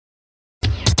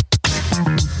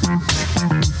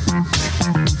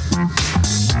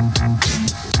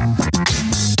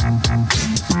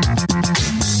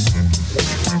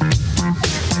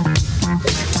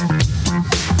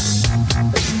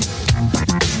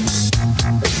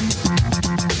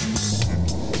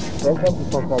Welcome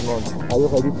to Central Nantes. Are you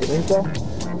ready to enter?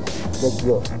 Let's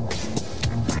go.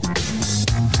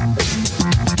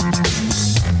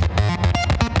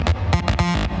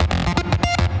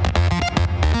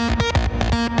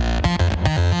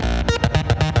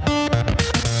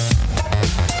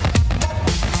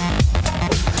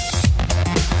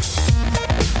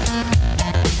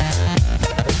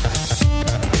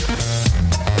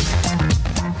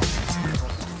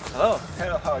 Hello.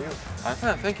 Hello, how are you? I'm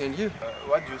fine, thank you. And you?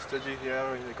 What do you study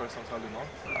here in Ecole Centrale de Nantes?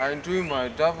 I'm doing my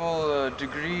double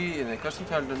degree in Ecole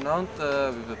Centrale de Nantes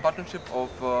with the partnership of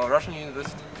Russian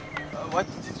University. What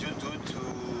did you do to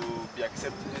be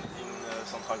accepted in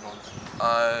Centrale Nantes?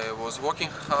 I was working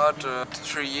hard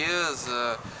 3 years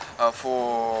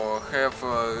for have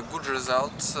good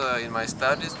results in my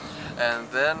studies, and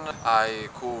then I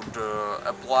could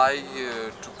apply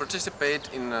to participate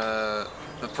in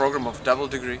the program of double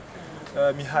degree.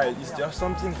 Mihail, is there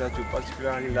something that you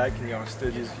particularly like in your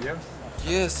studies here?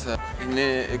 Yes, in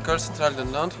Ecole Centrale de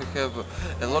Nantes we have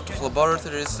a lot of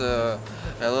laboratories, a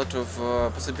lot of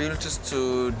possibilities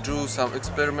to do some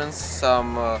experiments,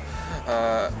 some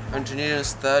engineering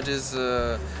studies,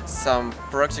 some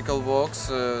practical works,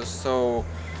 so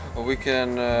we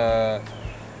can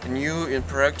new in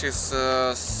practice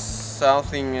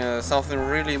something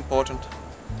really important.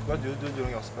 What do you do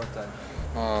during your spare time?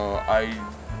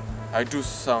 I do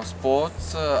some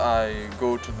sports, I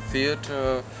go to the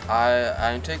theater,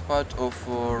 I take part of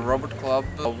a robot club.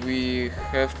 We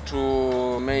have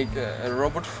to make a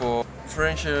robot for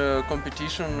French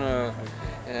competition,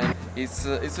 and it's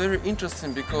very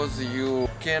interesting because you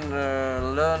can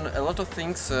learn a lot of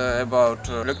things about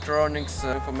electronics,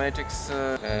 informatics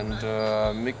and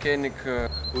mechanic.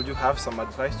 Would you have some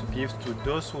advice to give to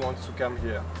those who want to come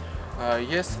here?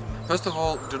 Yes, first of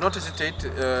all, do not hesitate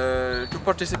to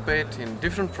participate in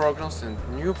different programs and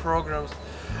new programs.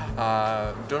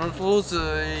 Do not lose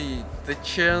the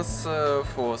chance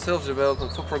for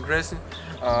self-development, for progressing,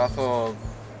 for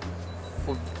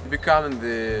becoming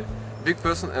the big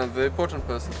person and the important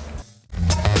person.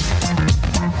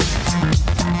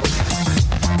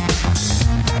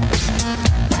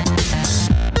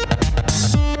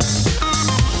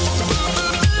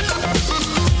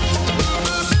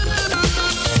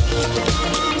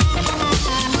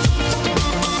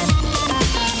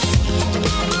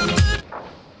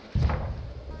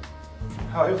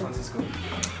 How are you, Francisco?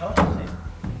 Oh, hey.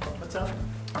 What's up?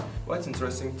 What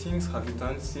interesting things have you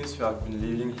done since you have been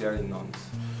living here in Nantes?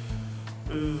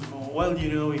 Well,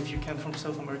 you know, if you come from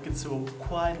South America, it's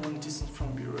quite long distance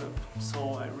from Europe.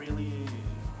 So I really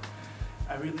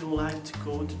like to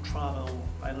go to travel.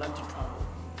 I like to travel.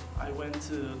 I went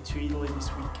to Italy this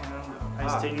weekend. I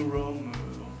stayed in Rome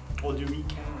all the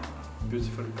weekend.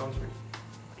 Beautiful country.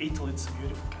 Italy, it's a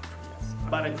beautiful country, yes.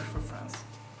 But I prefer France.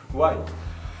 Why?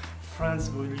 France,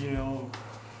 well, you know,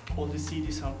 all the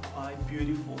cities are quite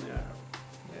beautiful there.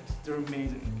 Yes. They're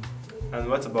amazing. And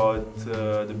what about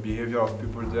the behavior of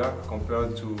people there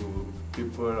compared to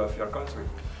people of your country?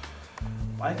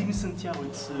 I think Santiago,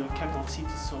 it's a capital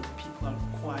city, so people are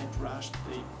quite rushed.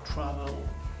 They travel,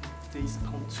 they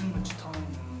spend too much time.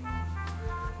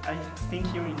 I think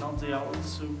here in Nantes they are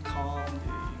also calm.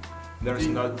 There's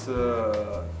not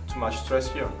too much stress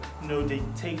here. No, they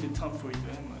take the time for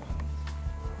them.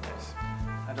 Yes.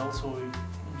 And also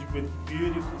with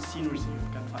beautiful sceneries you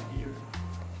can find here.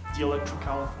 The electric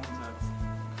telephones that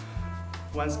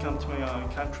once come to my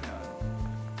country,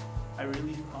 I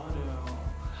really thought,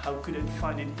 how could I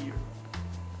find it here?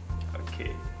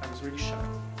 Okay. I was really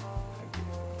shocked. Okay.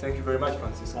 Thank you very much,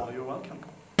 Francisco. Well, you're welcome.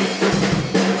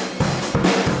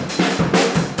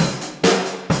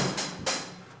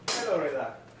 Hello,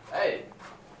 Reda. Hey,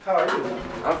 How are you?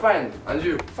 I'm fine. And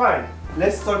you? Fine.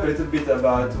 Let's talk a little bit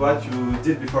about what you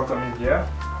did before coming here.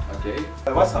 Okay.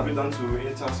 What have you done to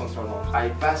enter Central Nantes? I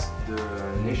passed the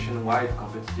nationwide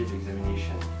competitive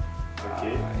examination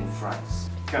in France.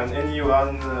 Can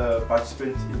anyone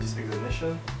participate in this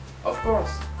examination? Of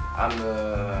course, I'm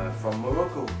from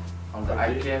Morocco and I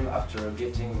Okay. came after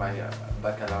getting my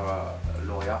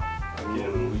baccalaureate,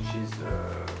 which is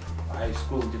a high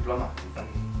school diploma.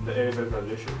 The A-level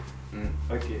graduation. Mm.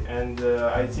 Okay, and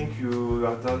I think you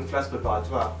have done class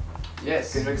préparatoire.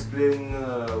 Yes. Can you explain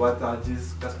what are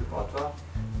these class préparatoires?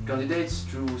 Candidates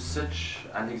to such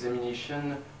an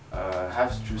examination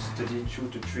have to study 2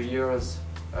 to 3 years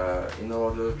in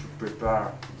order to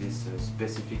prepare this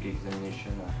specific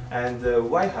examination. And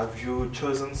why have you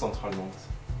chosen Central Nantes?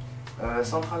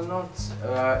 Central Nantes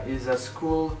is a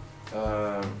school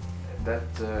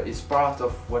that is part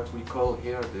of what we call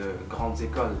here the Grandes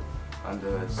Écoles, and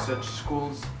such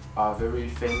schools are very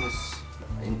famous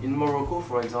In Morocco,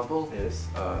 for example, Yes.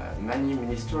 many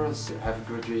ministers have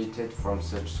graduated from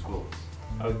such schools.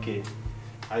 Okay.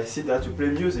 I see that you play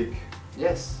music.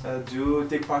 Yes, Do you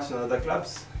take part in other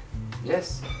clubs?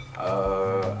 yes.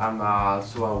 I'm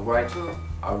also a writer,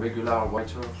 a regular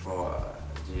writer for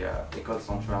the Ecole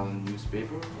Centrale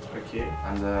newspaper, Okay.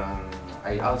 and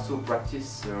I also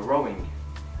practice rowing.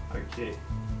 Okay.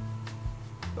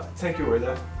 But thank you,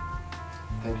 brother.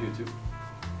 Thank you too.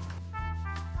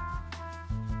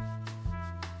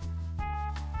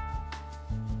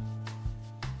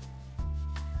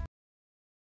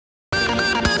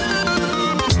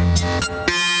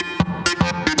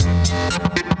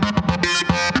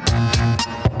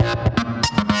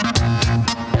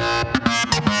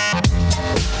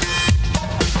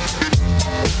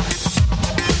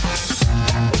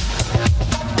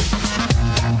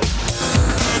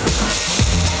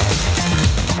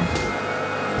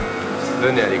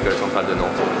 Venez à l'école centrale de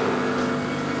Nantes.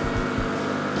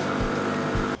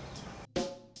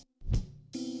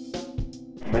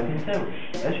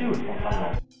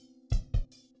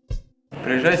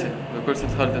 Приезжайте в École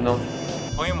Centrale de Nantes.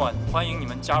 朋友们，欢迎你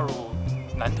们加入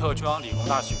南特中央理工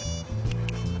大学。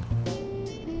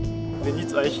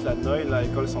 Venit euch la Neu, la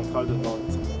Ecole Centrale de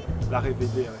Nantes. La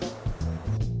RVD.